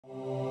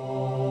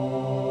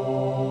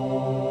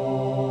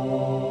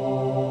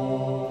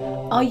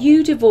Are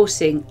you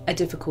divorcing a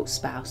difficult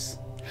spouse?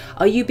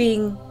 Are you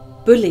being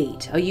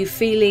bullied? Are you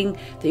feeling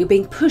that you're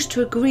being pushed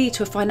to agree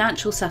to a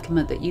financial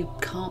settlement that you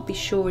can't be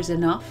sure is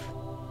enough?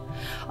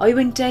 Are you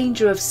in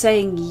danger of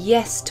saying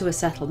yes to a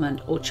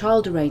settlement or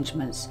child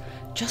arrangements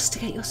just to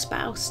get your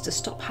spouse to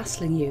stop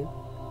hassling you?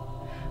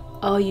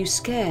 Are you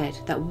scared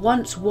that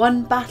once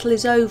one battle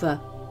is over,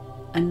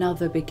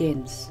 another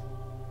begins?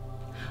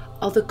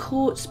 Are the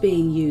courts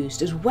being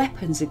used as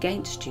weapons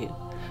against you,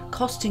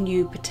 costing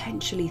you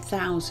potentially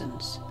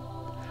thousands?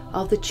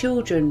 Are the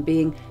children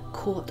being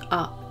caught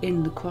up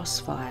in the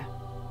crossfire?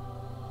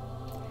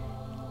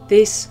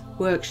 This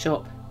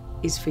workshop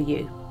is for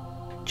you.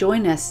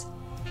 Join us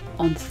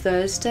on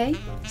Thursday,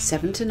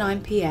 7 to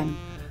 9 p.m,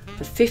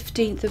 the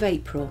 15th of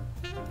April.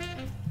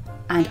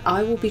 And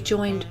I will be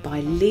joined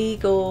by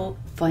legal,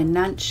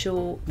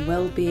 financial,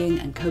 well-being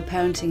and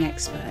co-parenting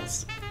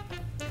experts.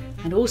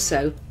 And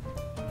also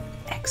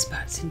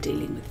experts in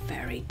dealing with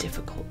very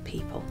difficult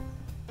people.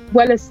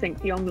 Wellers think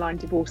the online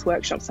divorce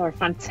workshops are a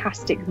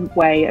fantastic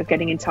way of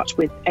getting in touch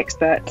with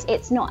experts.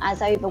 It's not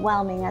as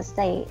overwhelming as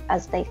they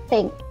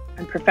think.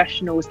 And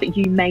professionals that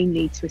you may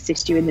need to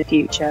assist you in the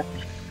future,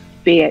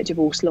 be it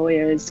divorce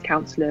lawyers,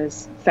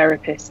 counsellors,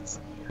 therapists.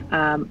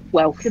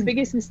 The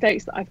biggest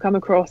mistakes that I've come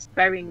across,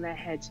 burying their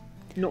head,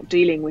 not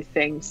dealing with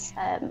things.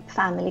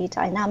 Family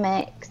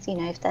dynamics,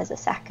 if there's a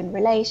second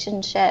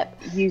relationship.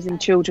 Using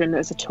children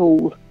as a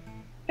tool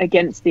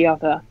against the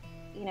other.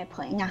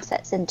 Putting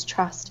assets into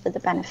trust for the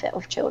benefit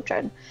of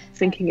children.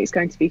 Thinking it's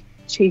going to be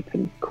cheap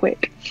and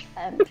quick.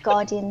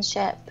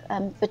 Guardianship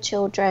for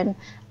children.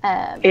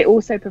 It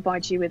also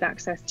provides you with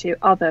access to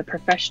other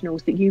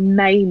professionals that you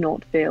may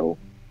not feel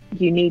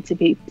you need to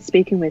be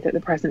speaking with at the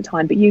present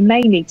time, but you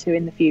may need to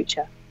in the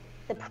future.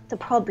 The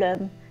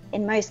problem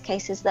in most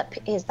cases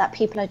is that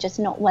people are just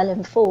not well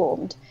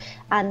informed,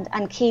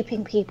 and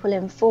keeping people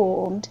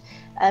informed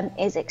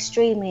is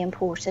extremely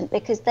important,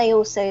 because they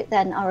also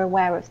then are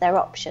aware of their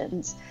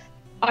options.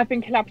 I've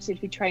been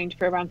collaboratively trained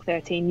for around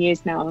 13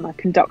 years now, and I've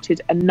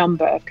conducted a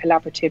number of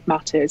collaborative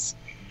matters.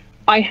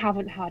 I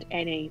haven't had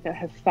any that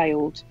have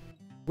failed.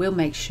 We'll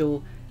make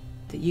sure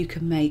that you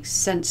can make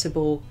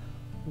sensible,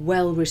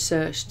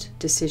 well-researched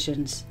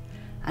decisions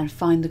and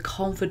find the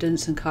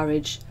confidence and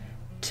courage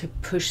to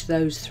push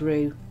those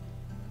through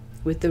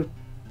with the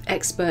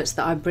experts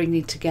that I'm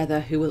bringing together,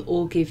 who will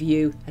all give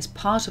you, as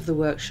part of the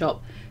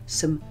workshop,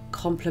 some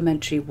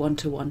complimentary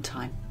one-to-one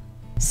time.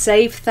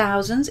 Save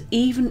thousands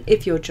even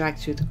if you're dragged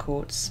through the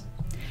courts.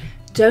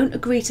 Don't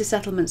agree to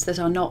settlements that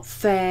are not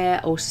fair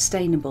or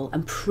sustainable,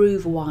 and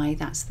prove why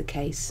that's the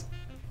case.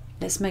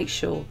 Let's make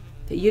sure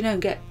that you don't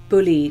get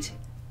bullied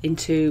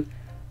into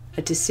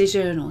a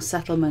decision or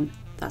settlement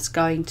that's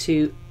going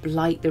to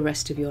blight the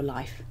rest of your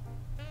life.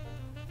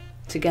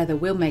 Together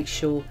we'll make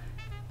sure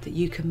that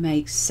you can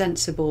make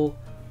sensible,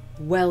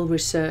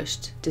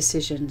 well-researched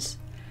decisions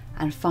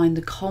and find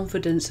the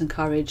confidence and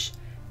courage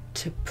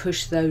to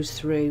push those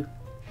through.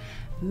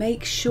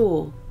 Make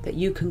sure that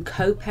you can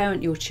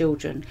co-parent your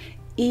children,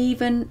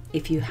 even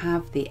if you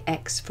have the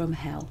ex from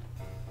hell.